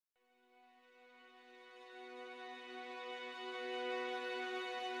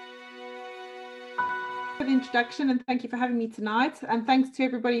an introduction, and thank you for having me tonight. And thanks to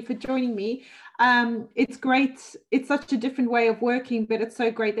everybody for joining me. It's great. It's such a different way of working, but it's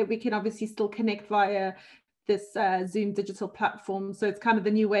so great that we can obviously still connect via this Zoom digital platform. So it's kind of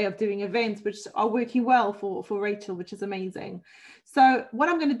the new way of doing events, which are working well for Rachel, which is amazing. So what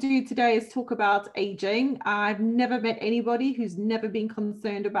I'm going to do today is talk about aging. I've never met anybody who's never been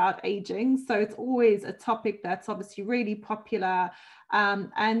concerned about aging. So it's always a topic that's obviously really popular.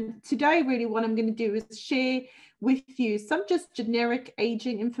 And today, really, what I'm going to do is share with you some just generic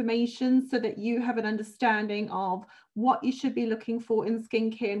aging information so that you have an understanding of what you should be looking for in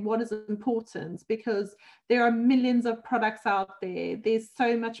skincare and what is important, because there are millions of products out there. There's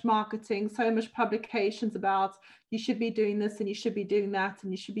so much marketing, so much publications about you should be doing this and you should be doing that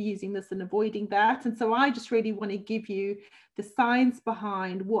and you should be using this and avoiding that. And so I just really want to give you the science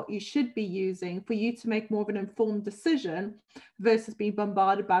behind what you should be using for you to make more of an informed decision versus being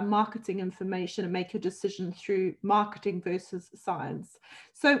bombarded by marketing information and make your decision through marketing versus science.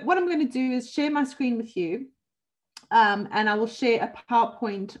 So what I'm going to do is share my screen with you. And I will share a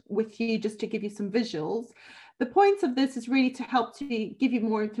PowerPoint with you just to give you some visuals. The point of this is really to help to give you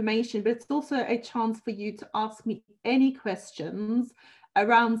more information, but it's also a chance for you to ask me any questions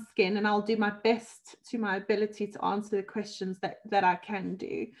around skin, and I'll do my best to my ability to answer the questions that I can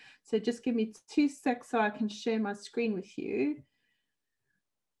do. So just give me 2 seconds so I can share my screen with you.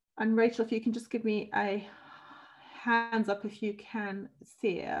 And Rachel, if you can just give me a hands up if you can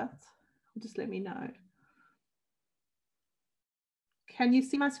see it, just let me know. Can you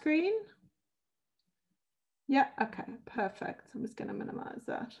see my screen? Yeah, okay, perfect. I'm just going to minimize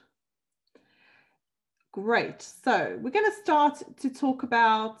that. Great. So we're going to start to talk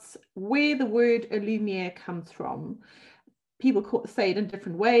about where the word Alumier comes from. People say it in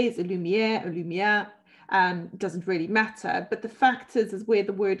different ways, Alumier, doesn't really matter. But the fact is where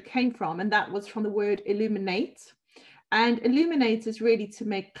the word came from, and that was from the word illuminate. And illuminate is really to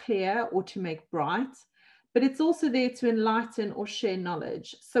make clear or to make bright. But it's also there to enlighten or share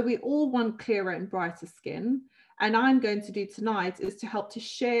knowledge. So we all want clearer and brighter skin. And I'm going to do tonight is to help to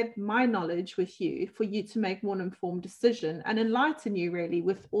share my knowledge with you for you to make more informed decision and enlighten you really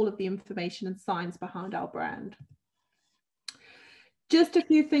with all of the information and science behind our brand. Just a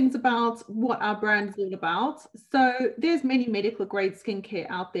few things about what our brand is all about. So there's many medical grade skincare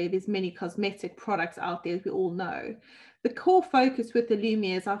out there. There's many cosmetic products out there, as we all know. The core focus with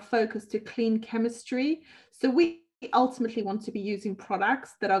Alumier is our focus to clean chemistry. So we ultimately want to be using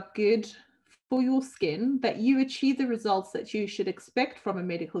products that are good for your skin, that you achieve the results that you should expect from a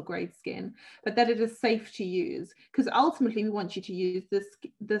medical grade skin, but that it is safe to use. Because ultimately we want you to use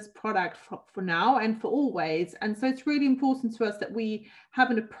this product for now and for always. And so it's really important to us that we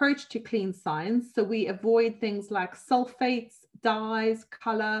have an approach to clean science. So we avoid things like sulfates, dyes,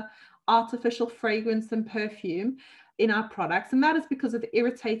 color, artificial fragrance and perfume in our products, and that is because of the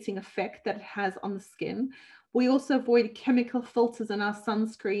irritating effect that it has on the skin. We also avoid chemical filters in our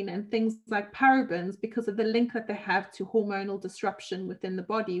sunscreen and things like parabens because of the link that they have to hormonal disruption within the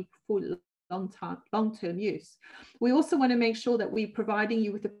body for long-term use. We also want to make sure that we're providing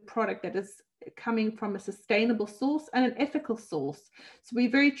you with a product that is coming from a sustainable source and an ethical source. So we're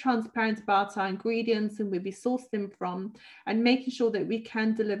very transparent about our ingredients and where we source them from, and making sure that we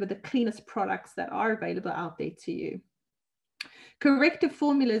can deliver the cleanest products that are available out there to you. Corrective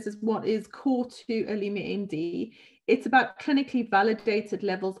formulas is what is core to AlumierMD. It's about clinically validated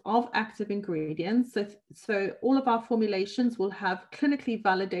levels of active ingredients. So all of our formulations will have clinically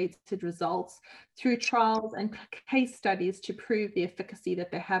validated results through trials and case studies to prove the efficacy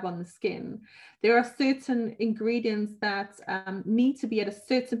that they have on the skin. There are certain ingredients that need to be at a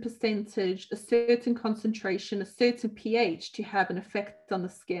certain percentage, a certain concentration, a certain pH to have an effect on the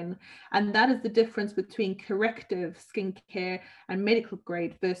skin. And that is the difference between corrective skincare and medical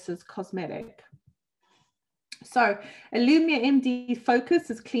grade versus cosmetic. So AlumierMD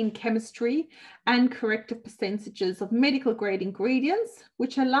focus is clean chemistry and corrective percentages of medical grade ingredients,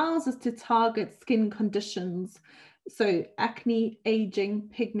 which allows us to target skin conditions. So acne,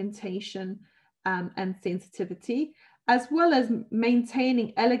 aging, pigmentation, and sensitivity, as well as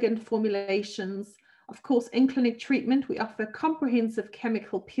maintaining elegant formulations. Of course, in clinic treatment, we offer a comprehensive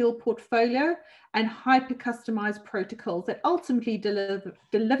chemical peel portfolio and hyper-customized protocols that ultimately deliver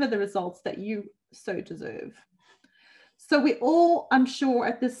the results that you so deserve. So we all, I'm sure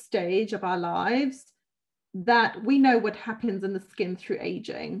at this stage of our lives, that we know what happens in the skin through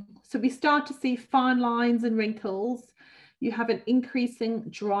aging. So we start to see fine lines and wrinkles. You have an increasing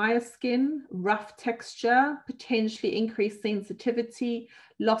drier skin, rough texture, potentially increased sensitivity,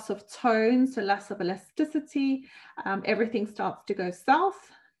 loss of tone, so loss of elasticity. Everything starts to go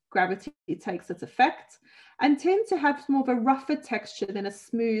south. gravity takes its effect, and tend to have more of a rougher texture than a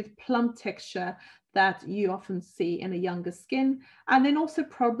smooth, plump texture that you often see in a younger skin. And then also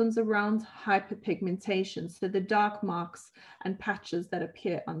problems around hyperpigmentation, so the dark marks and patches that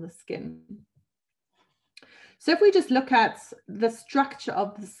appear on the skin. So if we just look at the structure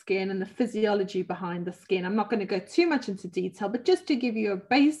of the skin and the physiology behind the skin, I'm not going to go too much into detail, but just to give you a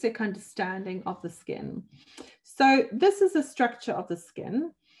basic understanding of the skin. So this is the structure of the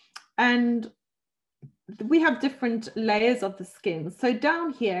skin, and we have different layers of the skin. So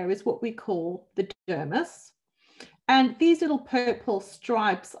down here is what we call the dermis. And these little purple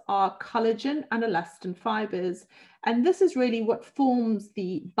stripes are collagen and elastin fibers. And this is really what forms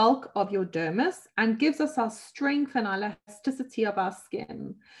the bulk of your dermis and gives us our strength and our elasticity of our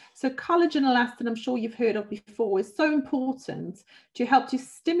skin. So collagen elastin, I'm sure you've heard of before, is so important to help to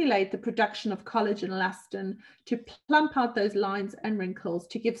stimulate the production of collagen elastin, to plump out those lines and wrinkles,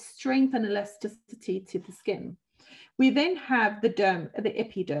 to give strength and elasticity to the skin. We then have the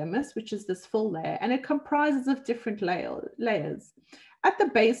epidermis, which is this full layer, and it comprises of different layers. At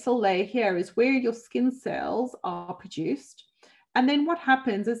the basal layer here is where your skin cells are produced. And then what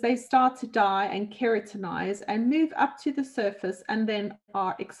happens is they start to die and keratinize and move up to the surface and then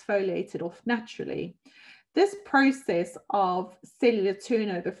are exfoliated off naturally. This process of cellular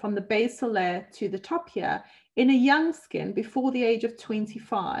turnover from the basal layer to the top here in a young skin before the age of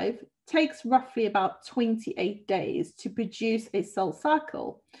 25 takes roughly about 28 days to produce a cell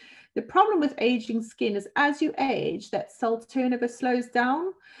cycle. The problem with aging skin is as you age, that cell turnover slows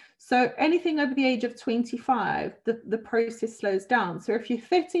down. So anything over the age of 25, the process slows down. So if you're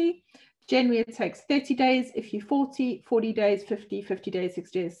 30, generally it takes 30 days. If you're 40, 40 days, 50, 50 days,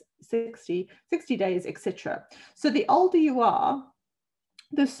 60 days, etc. So the older you are,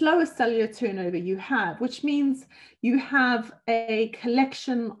 the slower cellular turnover you have, which means you have a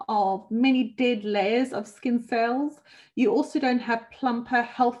collection of many dead layers of skin cells. You also don't have plumper,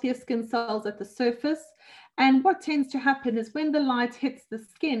 healthier skin cells at the surface. And what tends to happen is when the light hits the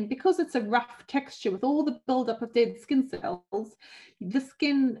skin, because it's a rough texture with all the buildup of dead skin cells, the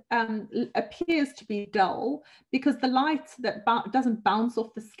skin appears to be dull because the light that doesn't bounce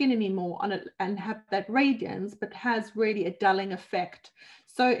off the skin anymore on it and have that radiance, but has really a dulling effect.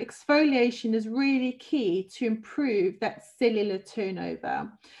 So exfoliation is really key to improve that cellular turnover.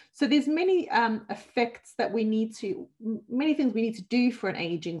 So there's many effects that we need to, many things we need to do for an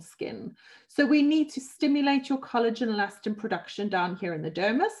aging skin. So we need to stimulate your collagen elastin production down here in the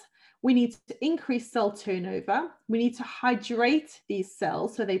dermis. We need to increase cell turnover. We need to hydrate these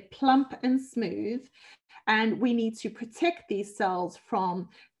cells so they plump and smooth. And we need to protect these cells from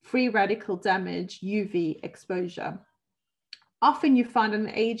free radical damage, UV exposure. Often you find an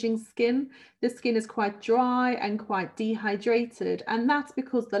aging skin, the skin is quite dry and quite dehydrated, and that's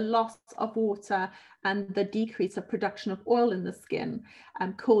because the loss of water and the decrease of production of oil in the skin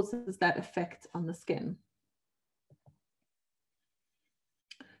causes that effect on the skin.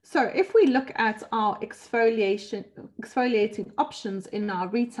 So if we look at our exfoliating options in our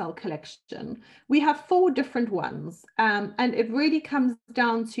retail collection, we have 4 different ones, and it really comes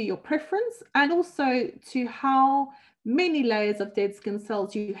down to your preference and also to how many layers of dead skin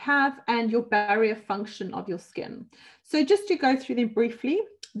cells you have and your barrier function of your skin. So just to go through them briefly,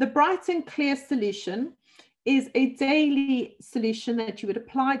 the Bright and Clear solution is a daily solution that you would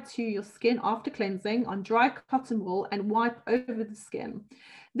apply to your skin after cleansing on dry cotton wool and wipe over the skin.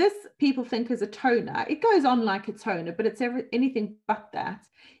 This people think is a toner. It goes on like a toner, but it's anything but that.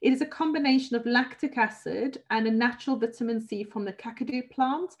 It is a combination of lactic acid and a natural vitamin C from the kakadu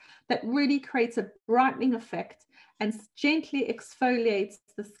plant that really creates a brightening effect and gently exfoliates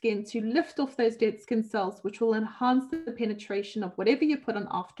the skin to lift off those dead skin cells, which will enhance the penetration of whatever you put on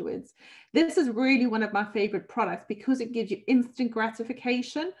afterwards. This is really one of my favorite products because it gives you instant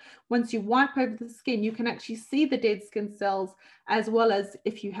gratification. Once you wipe over the skin, you can actually see the dead skin cells, as well as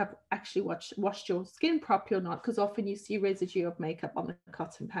if you have actually washed your skin properly or not, because often you see residue of makeup on the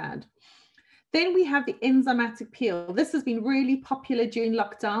cotton pad. Then we have the enzymatic peel. This has been really popular during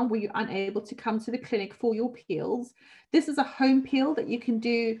lockdown where you're unable to come to the clinic for your peels. This is a home peel that you can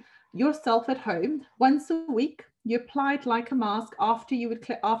do yourself at home once a week. You apply it like a mask after you've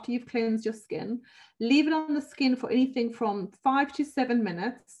cleansed your skin. Leave it on the skin for anything from 5 to 7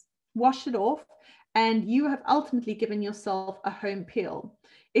 minutes. Wash it off, and you have ultimately given yourself a home peel.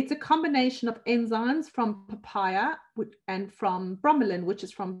 It's a combination of enzymes from papaya and from bromelain, which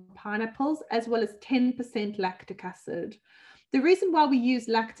is from pineapples, as well as 10% lactic acid. The reason why we use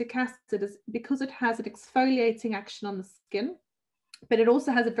lactic acid is because it has an exfoliating action on the skin, but it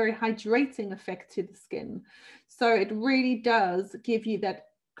also has a very hydrating effect to the skin. So it really does give you that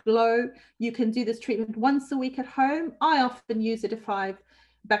glow. You can do this treatment once a week at home. I often use it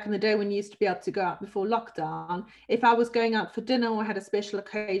back in the day when you used to be able to go out before lockdown, if I was going out for dinner or had a special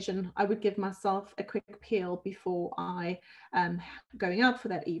occasion, I would give myself a quick peel before I going out for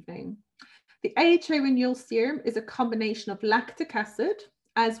that evening. The AHA Renewal Serum is a combination of lactic acid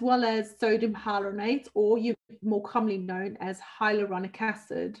as well as sodium hyaluronate, or more commonly known as hyaluronic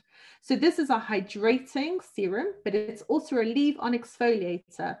acid. So this is a hydrating serum, but it's also a leave-on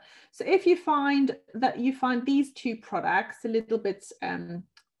exfoliator. So if you find that you find these two products a little bit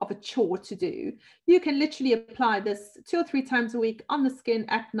of a chore to do, you can literally apply this 2 or 3 times a week on the skin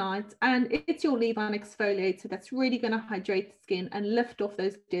at night, and it's your leave-on exfoliator that's really going to hydrate the skin and lift off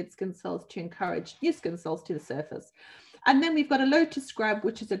those dead skin cells to encourage new skin cells to the surface. And then we've got a Lotus Scrub,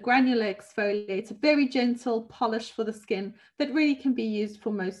 which is a granular exfoliator, very gentle polish for the skin that really can be used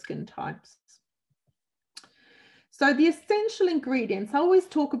for most skin types. So the essential ingredients, I always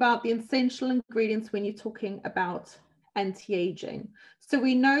talk about the essential ingredients when you're talking about anti-aging. So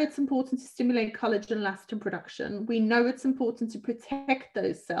we know it's important to stimulate collagen elastin production. We know it's important to protect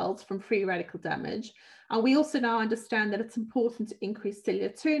those cells from free radical damage. And we also now understand that it's important to increase cellular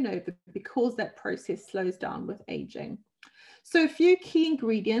turnover because that process slows down with aging. So a few key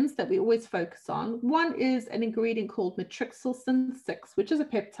ingredients that we always focus on. One is an ingredient called matrixyl 6, which is a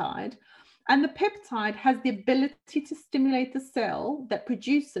peptide. And the peptide has the ability to stimulate the cell that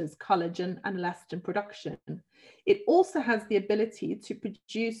produces collagen and elastin production. It also has the ability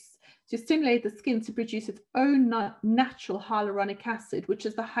to stimulate the skin to produce its own natural hyaluronic acid, which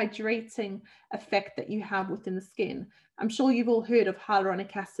is the hydrating effect that you have within the skin. I'm sure you've all heard of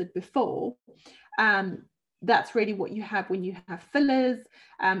hyaluronic acid before. That's really what you have when you have fillers.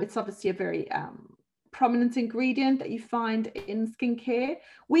 It's obviously a very prominent ingredient that you find in skincare.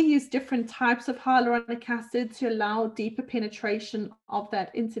 We use different types of hyaluronic acid to allow deeper penetration of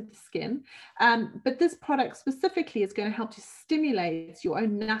that into the skin. But this product specifically is going to help to stimulate your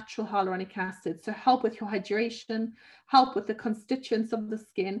own natural hyaluronic acid. So help with your hydration, help with the constituents of the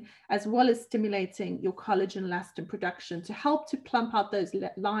skin, as well as stimulating your collagen elastin production to help to plump out those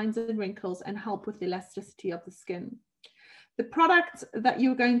lines and wrinkles and help with the elasticity of the skin. The product that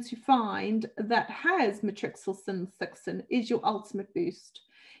you're going to find that has matrixyl 6 is your Ultimate Boost.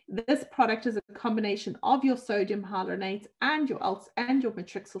 This product is a combination of your sodium hyaluronate and your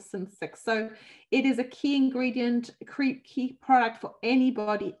matrixyl 6. So it is a key ingredient, a key product for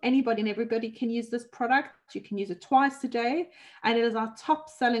anybody. Anybody and everybody can use this product. You can use it twice a day, and it is our top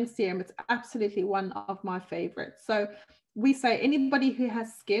selling serum. It's absolutely one of my favorites. So we say anybody who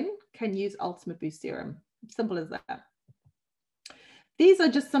has skin can use Ultimate Boost Serum. Simple as that. These are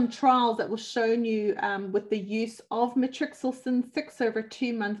just some trials that will show you with the use of matrixyl 6 over a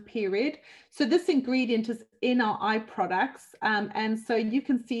 2-month period. So this ingredient is in our eye products. And so you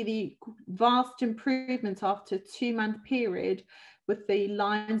can see the vast improvement after a 2-month period with the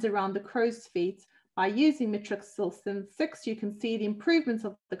lines around the crow's feet. By using matrixyl 6, you can see the improvements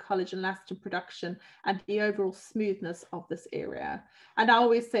of the collagen elastin production and the overall smoothness of this area. And I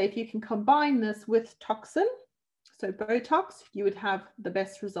always say if you can combine this with toxin, so Botox, you would have the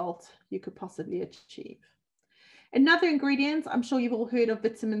best result you could possibly achieve. Another ingredient, I'm sure you've all heard of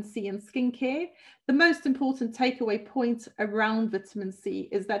vitamin C in skincare. The most important takeaway point around vitamin C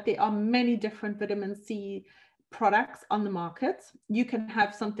is that there are many different vitamin C products on the market. You can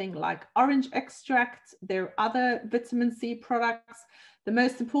have something like orange extract. There are other vitamin C products. The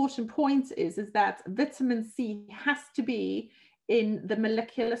most important point is that vitamin C has to be in the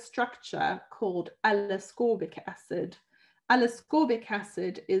molecular structure called L-ascorbic acid. L-ascorbic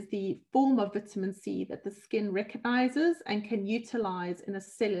acid is the form of vitamin C that the skin recognizes and can utilize in a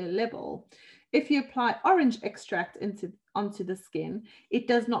cellular level. If you apply orange extract onto the skin, it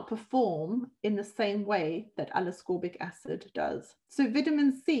does not perform in the same way that L-ascorbic acid does. So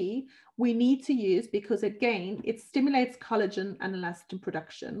vitamin C we need to use because, again, it stimulates collagen and elastin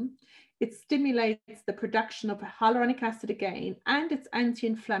production. It stimulates the production of hyaluronic acid again, and it's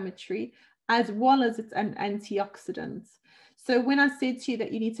anti-inflammatory as well as it's an antioxidant. So when I said to you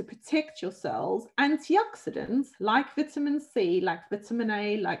that you need to protect your cells, antioxidants like vitamin C, like vitamin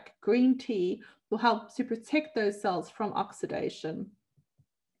A, like green tea will help to protect those cells from oxidation.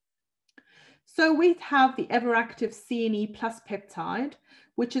 So we have the Everactive CNE Plus peptide,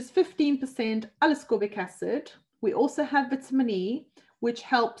 which is 15% L-ascorbic acid. We also have vitamin E, which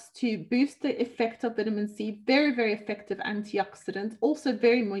helps to boost the effect of vitamin C, very, very effective antioxidant, also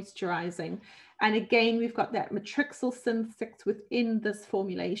very moisturizing. And again, we've got that matrixyl 6 within this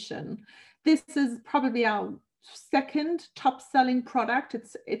formulation. This is probably our second top selling product.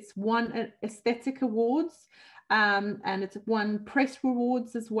 It's won aesthetic awards. and it's won press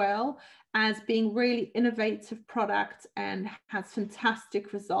rewards as well as being really innovative product and has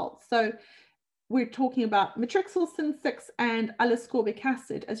fantastic results. So we're talking about matrixyl 6 and L-ascorbic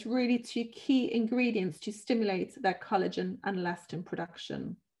acid as really two key ingredients to stimulate that collagen and elastin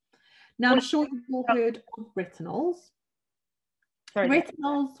production. Now, I'm sure you've all heard of retinols.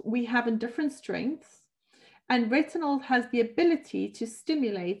 Retinols we have in different strengths, and retinol has the ability to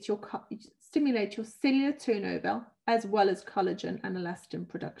stimulate your cellular turnover as well as collagen and elastin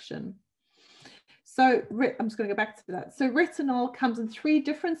production. So I'm just going to go back to that. So retinol comes in 3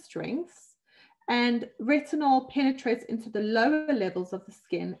 different strengths. And retinol penetrates into the lower levels of the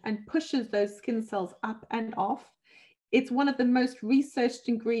skin and pushes those skin cells up and off. It's one of the most researched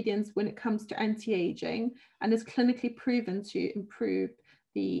ingredients when it comes to anti-aging and is clinically proven to improve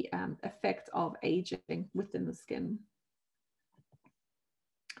the effect of aging within the skin.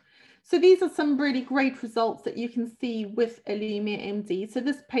 So these are some really great results that you can see with AlumierMD. So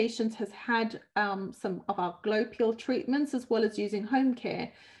this patient has had some of our glow peel treatments as well as using home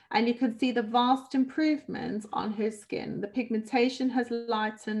care. And you can see the vast improvements on her skin. The pigmentation has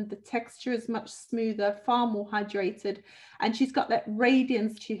lightened, the texture is much smoother, far more hydrated, and she's got that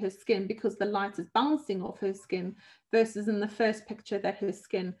radiance to her skin because the light is bouncing off her skin versus in the first picture that her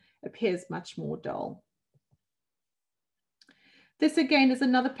skin appears much more dull. This again is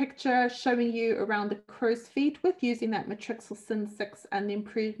another picture showing you around the crow's feet with using that matrixyl 6 and the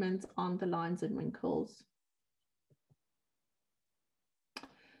improvement on the lines and wrinkles.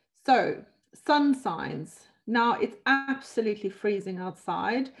 So, sun signs. Now it's absolutely freezing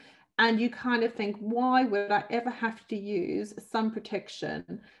outside and you kind of think, why would I ever have to use sun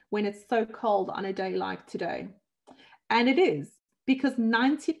protection when it's so cold on a day like today? And it is, because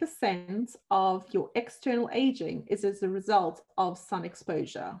 90% of your external aging is as a result of sun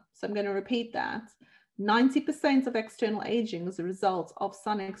exposure. So I'm going to repeat that. 90% of external aging is a result of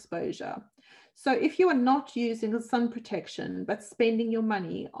sun exposure. So if you are not using a sun protection, but spending your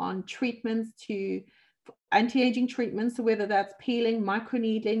money on treatments to anti-aging treatments, so whether that's peeling,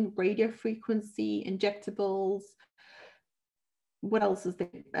 microneedling, radiofrequency, injectables, what else is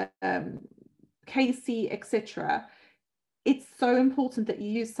there, KC, etc., it's so important that you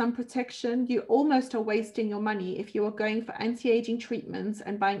use sun protection. You almost are wasting your money if you are going for anti-aging treatments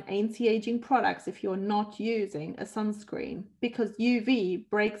and buying anti-aging products if you're not using a sunscreen, because UV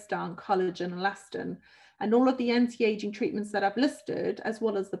breaks down collagen and elastin. And all of the anti-aging treatments that I've listed, as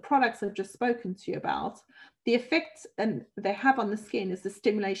well as the products I've just spoken to you about, the effect they have on the skin is the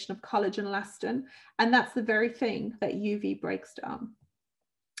stimulation of collagen and elastin. And that's the very thing that UV breaks down.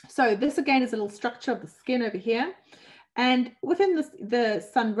 So this again is a little structure of the skin over here. And within the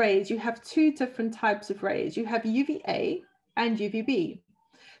sun rays, you have 2 different types of rays. You have UVA and UVB.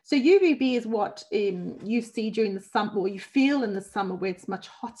 So UVB is what you see during the summer, or you feel in the summer where it's much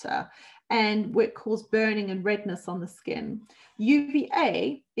hotter and where it causes burning and redness on the skin.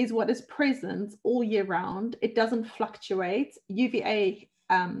 UVA is what is present all year round. It doesn't fluctuate. UVA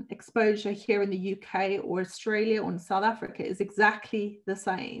exposure here in the UK or Australia or in South Africa is exactly the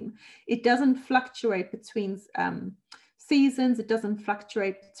same. It doesn't fluctuate between seasons, it doesn't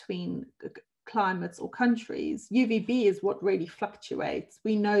fluctuate between climates or countries. UVB is what really fluctuates.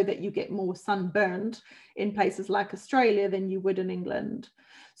 We know that you get more sunburned in places like Australia than you would in England.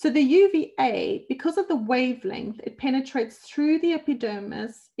 So the UVA, because of the wavelength, it penetrates through the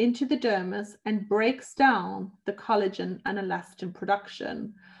epidermis into the dermis and breaks down the collagen and elastin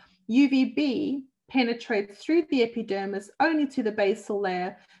production. UVB penetrates through the epidermis only to the basal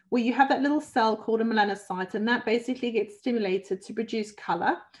layer, where you have that little cell called a melanocyte, and that basically gets stimulated to produce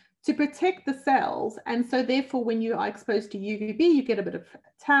color to protect the cells. And so therefore, when you are exposed to UVB, you get a bit of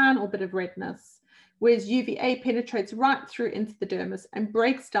tan or a bit of redness, whereas UVA penetrates right through into the dermis and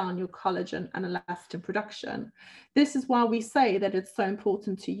breaks down your collagen and elastin production. This is why we say that it's so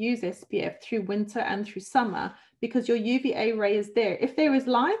important to use SPF through winter and through summer, because your UVA ray is there. If there is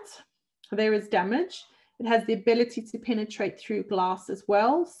light, there is damage. It has the ability to penetrate through glass as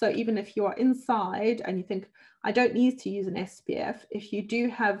well. So even if you are inside and you think, I don't need to use an SPF, if you do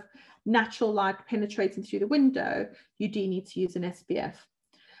have natural light penetrating through the window, you do need to use an SPF.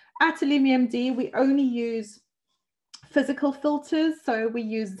 At AlumierMD, we only use physical filters. So we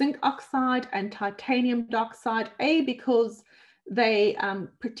use zinc oxide and titanium dioxide, because they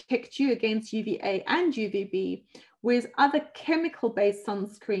protect you against UVA and UVB, whereas other chemical-based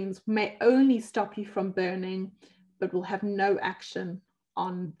sunscreens may only stop you from burning, but will have no action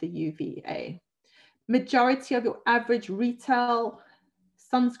on the UVA. Majority of your average retail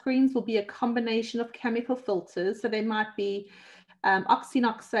sunscreens will be a combination of chemical filters. So they might be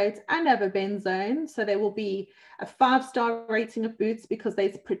oxynoxate and avobenzone. So there will be a 5-star rating of Boots because they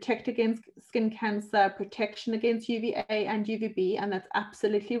protect against skin cancer, protection against UVA and UVB, and that's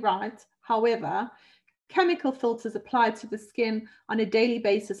absolutely right. However, chemical filters applied to the skin on a daily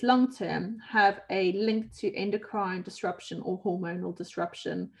basis long term have a link to endocrine disruption or hormonal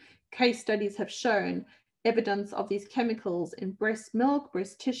disruption. Case studies have shown evidence of these chemicals in breast milk,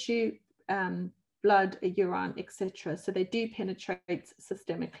 breast tissue, blood, urine, etc. So they do penetrate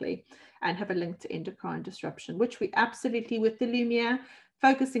systemically and have a link to endocrine disruption, which we absolutely, with the Lumiere,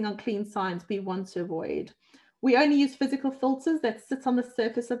 focusing on clean science, we want to avoid. We only use physical filters that sit on the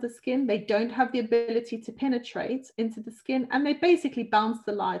surface of the skin. They don't have the ability to penetrate into the skin, and they basically bounce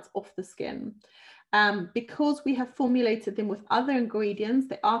the light off the skin. Because we have formulated them with other ingredients,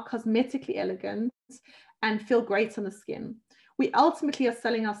 they are cosmetically elegant and feel great on the skin. We ultimately are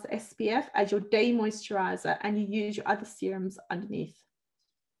selling us the SPF as your day moisturizer, and you use your other serums underneath.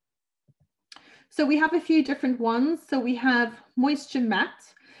 So we have a few different ones. So we have Moisture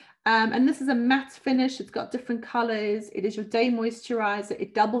Matte. And this is a matte finish. It's got different colors. It is your day moisturizer.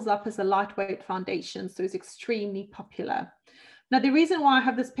 It doubles up as a lightweight foundation, so it's extremely popular. Now, the reason why I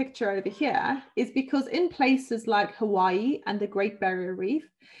have this picture over here is because in places like Hawaii and the Great Barrier Reef,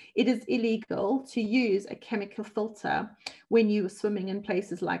 it is illegal to use a chemical filter when you are swimming in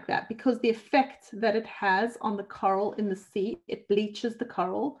places like that, because the effect that it has on the coral in the sea, it bleaches the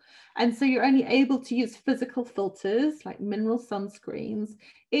coral. And so you're only able to use physical filters like mineral sunscreens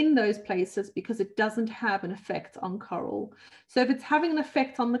in those places because it doesn't have an effect on coral. So if it's having an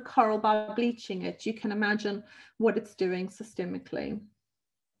effect on the coral by bleaching it, you can imagine what it's doing systemically.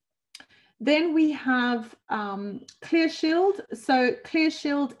 Then we have Clear Shield. So Clear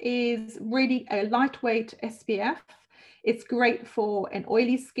Shield is really a lightweight SPF. It's great for an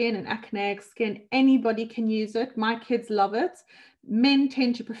oily skin, an acneic skin. Anybody can use it. My kids love it. Men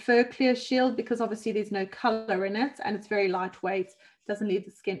tend to prefer Clear Shield because obviously there's no color in it and it's very lightweight, doesn't leave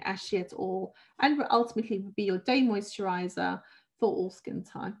the skin ashy at all, and will ultimately be your day moisturizer for all skin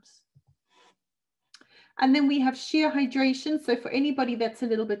types. And then we have Sheer Hydration. So for anybody that's a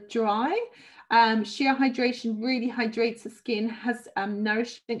little bit dry, Sheer Hydration really hydrates the skin, has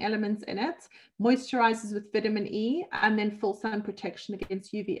nourishing elements in it, moisturizes with vitamin E, and then full sun protection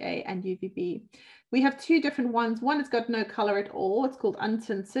against UVA and UVB. We have two different ones. One has got no color at all. It's called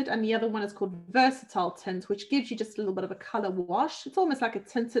Untinted. And the other one is called Versatile Tint, which gives you just a little bit of a color wash. It's almost like a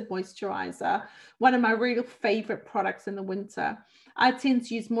tinted moisturizer. One of my real favorite products in the winter. I tend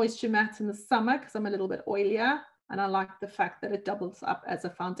to use Moisture Matte in the summer because I'm a little bit oilier, and I like the fact that it doubles up as a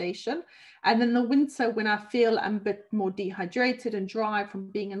foundation. And in the winter, when I feel I'm a bit more dehydrated and dry from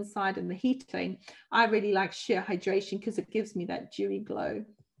being inside in the heating, I really like Sheer Hydration because it gives me that dewy glow.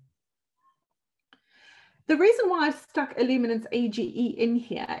 The reason why I've stuck Illuminance AGE in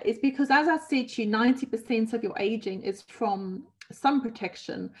here is because, as I said to you, 90% of your aging is from sun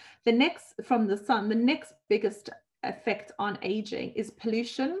protection. From the sun, the next biggest effect on aging is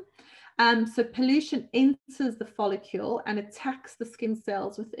pollution. So pollution enters the follicle and attacks the skin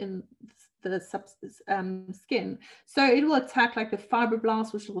cells within the skin. So it will attack like the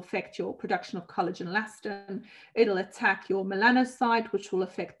fibroblasts, which will affect your production of collagen elastin. It'll attack your melanocyte, which will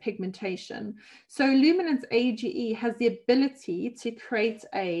affect pigmentation. So Illuminance AGE has the ability to create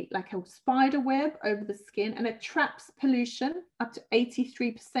like a spider web over the skin, and it traps pollution up to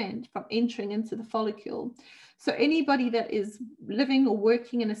 83% from entering into the follicle. So anybody that is living or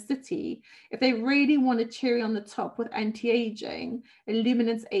working in a city, if they really want a cherry on the top with anti-aging,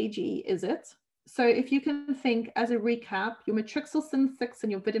 Illuminance AGE is it. So if you can think, as a recap, your matrixyl 6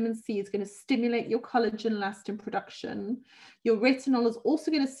 and your vitamin C is going to stimulate your collagen elastin production. Your retinol is also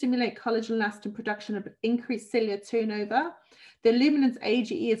going to stimulate collagen elastin production and increase cellular turnover. The Illuminance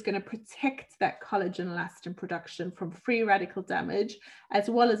AGE is going to protect that collagen elastin production from free radical damage, as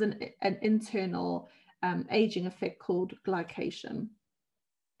well as an internal aging effect called glycation.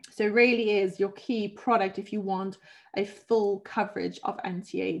 So it really is your key product if you want a full coverage of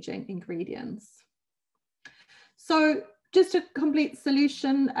anti-aging ingredients. So just a complete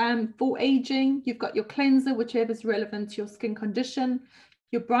solution for aging, you've got your cleanser, whichever is relevant to your skin condition,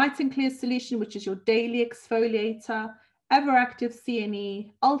 your Bright and Clear solution, which is your daily exfoliator, Everactive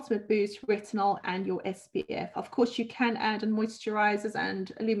CNE, Ultimate Boost, Retinol, and your SPF. Of course, you can add in moisturizers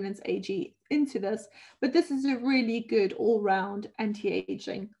and Illuminance AG into this, but this is a really good all-round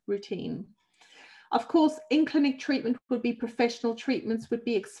anti-aging routine. Of course, in-clinic treatment would be professional treatments, would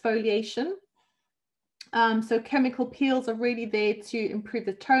be exfoliation. So chemical peels are really there to improve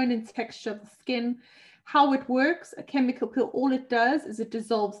the tone and texture of the skin. How it works, a chemical peel, all it does is it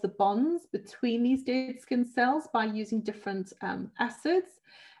dissolves the bonds between these dead skin cells by using different acids.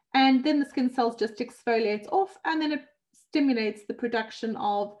 And then the skin cells just exfoliate off, and then it stimulates the production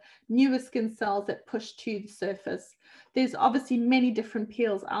of newer skin cells that push to the surface. There's obviously many different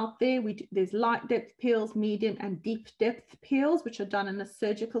peels out there. There's light depth peels, medium and deep depth peels, which are done in a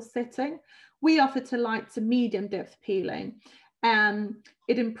surgical setting. We offer to light to medium depth peeling.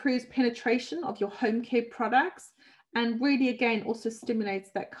 It improves penetration of your home care products, and really, again, also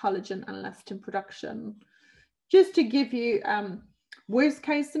stimulates that collagen and elastin production. Just to give you worst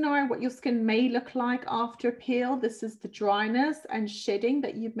case scenario, what your skin may look like after a peel, this is the dryness and shedding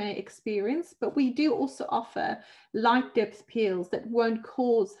that you may experience, but we do also offer light depth peels that won't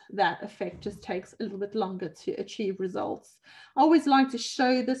cause that effect, just takes a little bit longer to achieve results. I always like to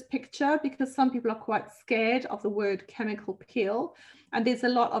show this picture because some people are quite scared of the word chemical peel, and there's a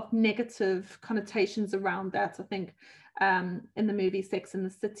lot of negative connotations around that. I think in the movie Sex and the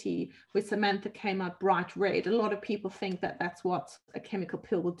City, where Samantha came out bright red, a lot of people think that that's what a chemical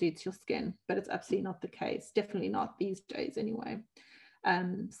peel will do to your skin, but it's absolutely not the case. Definitely not these days anyway.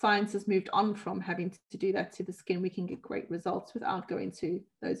 Science has moved on from having to do that to the skin. We can get great results without going to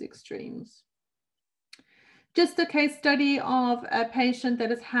those extremes. Just a case study of a patient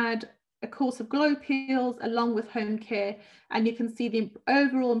that has had a course of glow peels along with home care, and you can see the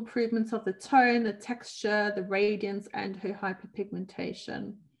overall improvements of the tone, the texture, the radiance, and her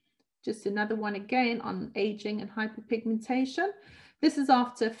hyperpigmentation. Just another one again on aging and hyperpigmentation. This is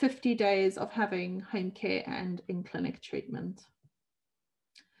after 50 days of having home care and in-clinic treatment.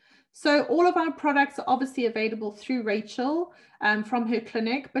 So all of our products are obviously available through Rachel from her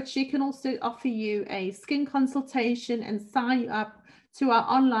clinic, but she can also offer you a skin consultation and sign you up to our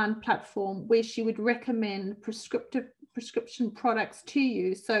online platform where she would recommend prescription products to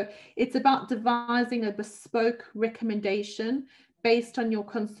you. So it's about devising a bespoke recommendation based on your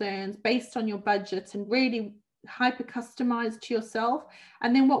concerns, based on your budget, and really hyper customized to yourself.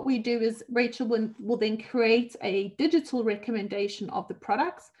 And then what we do is Rachel will then create a digital recommendation of the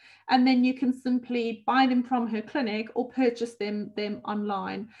products, and then you can simply buy them from her clinic or purchase them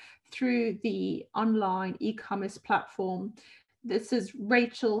online through the online e-commerce platform. This is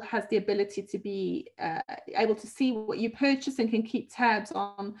Rachel has the ability to be able to see what you purchase and can keep tabs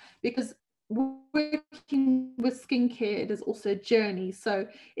on, because working with skincare, it is also a journey. So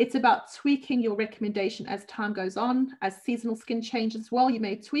it's about tweaking your recommendation as time goes on, as seasonal skin changes as well, you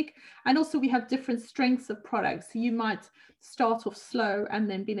may tweak. And also we have different strengths of products. So you might start off slow and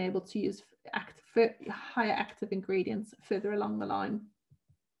then being able to use higher active ingredients further along the line.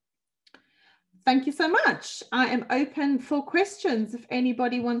 Thank you so much. I am open for questions. If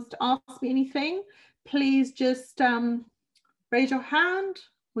anybody wants to ask me anything, please just raise your hand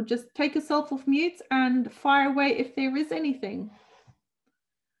or just take yourself off mute and fire away if there is anything.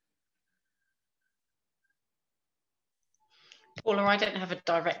 Paula, I don't have a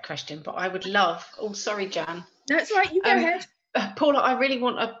direct question, but I would love, oh, sorry, Jan. That's right, you go ahead. Paula, I really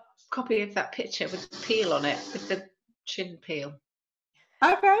want a copy of that picture with the peel on it, with the chin peel.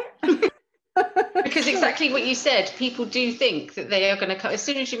 Okay. Because exactly what you said, people do think that they are going to cut. As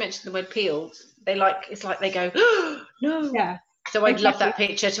soon as you mention the word peel, they like, it's like they go, oh, no. Yeah. So I'd love that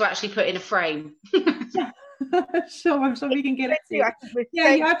picture to actually put in a frame. Sure, I'm sure we can get it to you.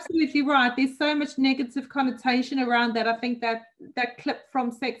 Yeah, you're absolutely right. There's so much negative connotation around that. I think that clip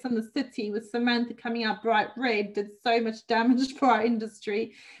from Sex and the City with Samantha coming out bright red did so much damage for our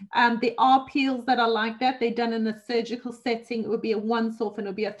industry. There are peels that are like that. They're done in a surgical setting. It would be a once-off and it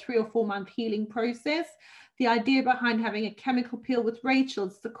would be a 3 or 4 month healing process. The idea behind having a chemical peel with Rachel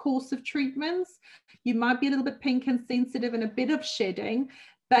is the course of treatments. You might be a little bit pink and sensitive and a bit of shedding,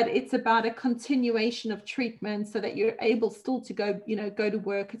 but it's about a continuation of treatment so that you're able still to go to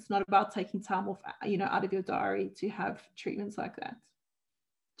work. It's not about taking time off, out of your diary to have treatments like that.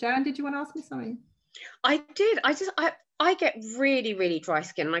 Jan, did you want to ask me something? I did. I get really, really dry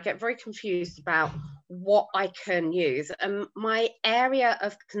skin, and I get very confused about what I can use. My area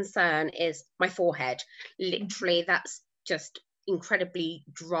of concern is my forehead. Literally, that's just incredibly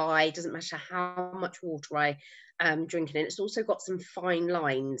dry. Doesn't matter how much water I drinking in. It's also got some fine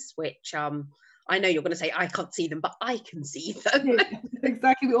lines, which I know you're going to say I can't see them, but I can see them. Yeah,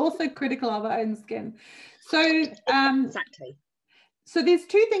 exactly. We're also critical of our own skin. So exactly. So there's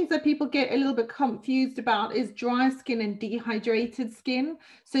two things that people get a little bit confused about is dry skin and dehydrated skin.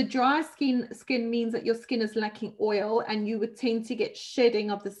 So dry skin means that your skin is lacking oil, and you would tend to get shedding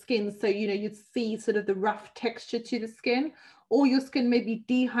of the skin. So, you'd see sort of the rough texture to the skin. or your skin may be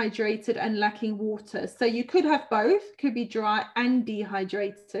dehydrated and lacking water. So you could have both, could be dry and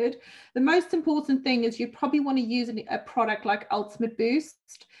dehydrated. The most important thing is you probably want to use a product like Ultimate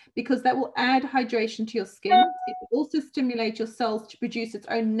Boost, because that will add hydration to your skin. It will also stimulate your cells to produce its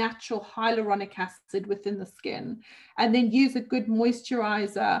own natural hyaluronic acid within the skin. And then use a good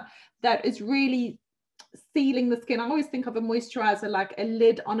moisturizer that is really sealing the skin. I always think of a moisturizer like a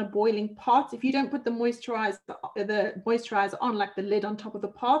lid on a boiling pot. If you don't put the moisturizer on, like the lid on top of the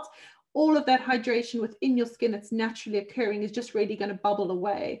pot, all of that hydration within your skin that's naturally occurring is just really going to bubble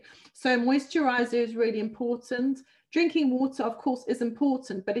away. So moisturizer is really important. Drinking water, of course, is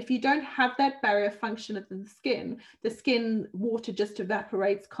important, but if you don't have that barrier function of the skin water just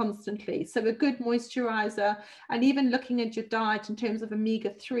evaporates constantly. So a good moisturizer, and even looking at your diet in terms of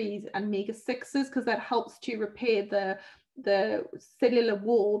omega-3s and omega-6s, because that helps to repair the cellular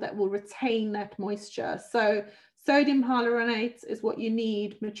wall that will retain that moisture. So sodium hyaluronate is what you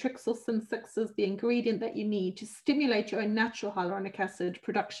need. Matrixyl sin-6 is the ingredient that you need to stimulate your own natural hyaluronic acid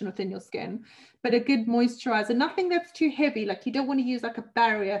production within your skin. But a good moisturizer, nothing that's too heavy, like you don't want to use like a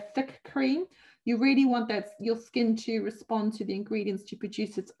barrier thick cream. You really want that your skin to respond to the ingredients to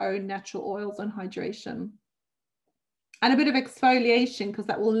produce its own natural oils and hydration. And a bit of exfoliation, because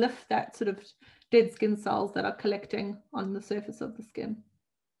that will lift that sort of dead skin cells that are collecting on the surface of the skin.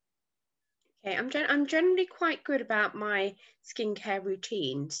 Okay, I'm generally quite good about my skincare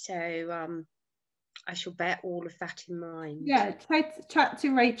routine, so I shall bear all of that in mind. Yeah, chat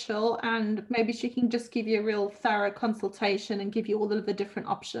to Rachel, and maybe she can just give you a real thorough consultation and give you all of the different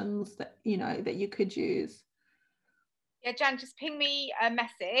options that that you could use. Yeah, Jan, just ping me a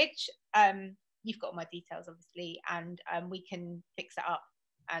message. You've got all my details, obviously, and we can fix it up,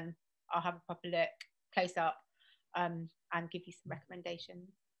 and I'll have a proper look, close up, and give you some recommendations.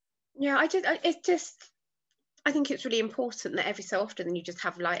 Yeah, I think it's really important that every so often you just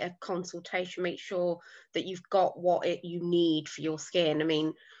have like a consultation, make sure that you've got what you need for your skin. I mean,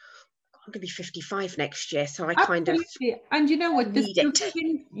 I'm going to be 55 next year, so I kind of and you know what, your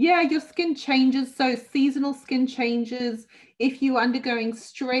skin changes. So seasonal skin changes. If you're undergoing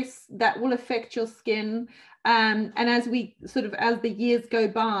stress, that will affect your skin. And as the years go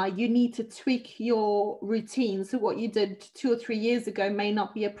by, you need to tweak your routine. So what you did 2 or 3 years ago may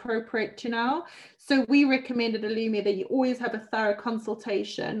not be appropriate to now. So we recommend at Alumia that you always have a thorough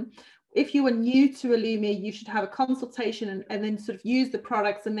consultation. If you are new to Alumia, you should have a consultation and then sort of use the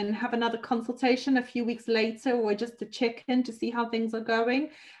products, and then have another consultation a few weeks later, or just to check in to see how things are going,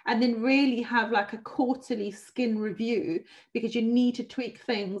 and then really have like a quarterly skin review, because you need to tweak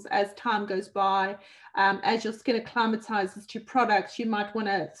things as time goes by. As your skin acclimatizes to products, you might want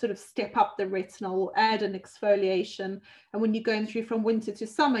to sort of step up the retinol, add an exfoliation, and when you're going through from winter to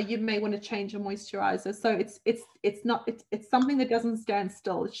summer, you may want to change your moisturizer. So it's something that doesn't stand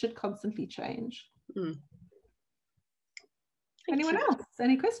still. It should constantly change. Anyone else?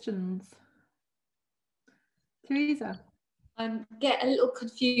 Any questions? Teresa? I get a little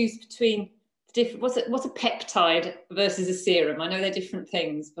confused between the different. What's a peptide versus a serum? I know they're different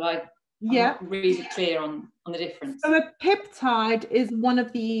things, but I'm not really clear on the difference. So a peptide is one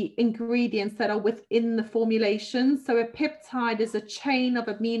of the ingredients that are within the formulation. So a peptide is a chain of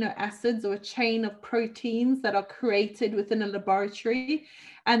amino acids or a chain of proteins that are created within a laboratory,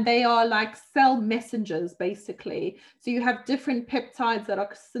 and they are like cell messengers basically. So you have different peptides that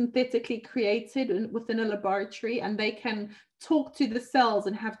are synthetically created within a laboratory, and they can talk to the cells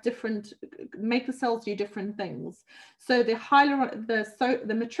and make the cells do different things. So the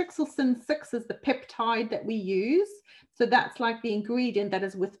matrixyl sin-6 is the peptide that we use. So that's like the ingredient that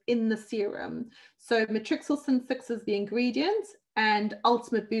is within the serum. So matrixyl sin-6 is the ingredient, and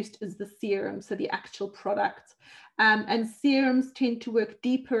Ultimate Boost is the serum, so the actual product. And serums tend to work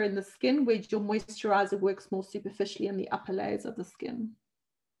deeper in the skin, whereas your moisturizer works more superficially in the upper layers of the skin.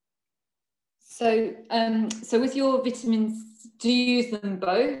 So, so with your vitamins, do you use them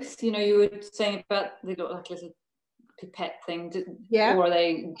both? You were saying about they look like a little pipette thing. Or are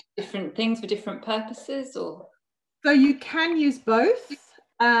they different things for different purposes? Or so you can use both.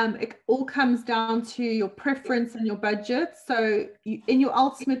 It all comes down to your preference and your budget. So in your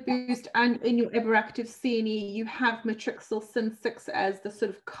Ultimate Boost and in your Everactive CNE, you have matrixyl sin-6 as the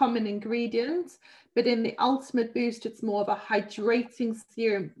sort of common ingredient. But in the Ultimate Boost, it's more of a hydrating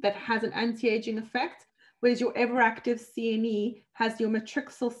serum that has an anti-aging effect, whereas your Everactive CNE has your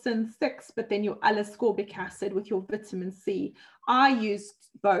matrixyl sin-6, but then your L-ascorbic acid with your vitamin C. I used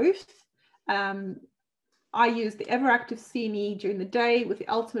both. I use the Everactive CNE during the day with the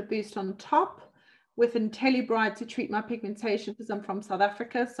Ultimate Boost on top. with IntelliBright to treat my pigmentation because I'm from South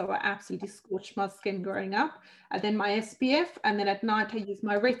Africa, so I absolutely scorched my skin growing up. And then my SPF, and then at night I use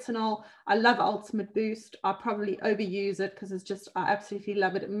my retinol. I love Ultimate Boost. I probably overuse it because it's just, I absolutely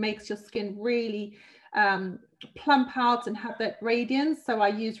love it. It makes your skin really plump out and have that radiance. So I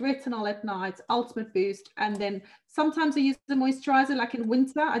use retinol at night, Ultimate Boost, and then sometimes I use the moisturizer. Like in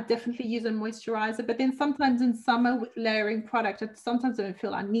winter I definitely use a moisturizer, but then sometimes in summer with layering product, sometimes I don't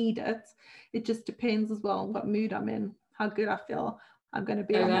feel I need it. It just depends as well on what mood I'm in, how good I feel I'm going to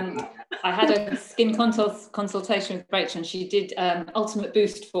be. I had a skin consultation with Rachel, and she did Ultimate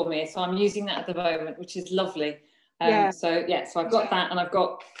Boost for me, so I'm using that at the moment, which is lovely. So I've got that, and I've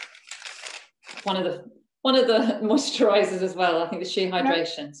got one of the moisturizers as well. I think the sheer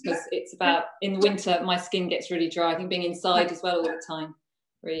hydration, because it's about, in the winter my skin gets really dry. I think being inside as well all the time.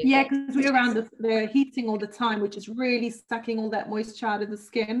 Really, yeah, because we're around the heating all the time, which is really sucking all that moisture out of the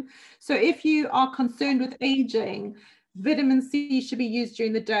skin. So if you are concerned with aging, vitamin C should be used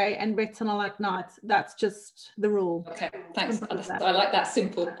during the day and retinol at night. That's just the rule. Okay, thanks. I like that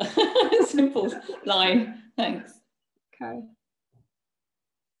simple simple line. Thanks. Okay.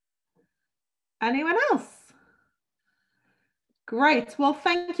 Anyone else? Great. Well,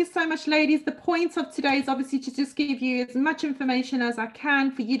 thank you so much, ladies. The point of today is obviously to just give you as much information as I can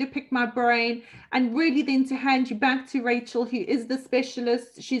for you to pick my brain, and really then to hand you back to Rachel, who is the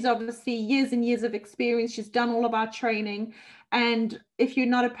specialist. She's obviously years and years of experience. She's done all of our training. And if you're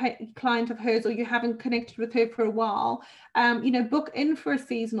not a client of hers, or you haven't connected with her for a while, book in for a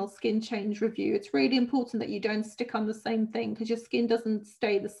seasonal skin change review. It's really important that you don't stick on the same thing, because your skin doesn't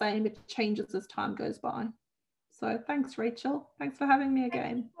stay the same. It changes as time goes by. So thanks, Rachel. Thanks for having me again.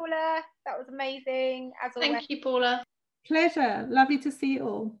 Thanks, Paula. That was amazing. As always. Thank you, Paula. Pleasure. Lovely to see you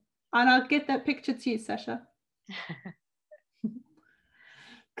all. And I'll get that picture to you, Sasha.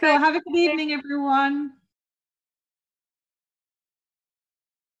 Cool. Have a good evening, everyone.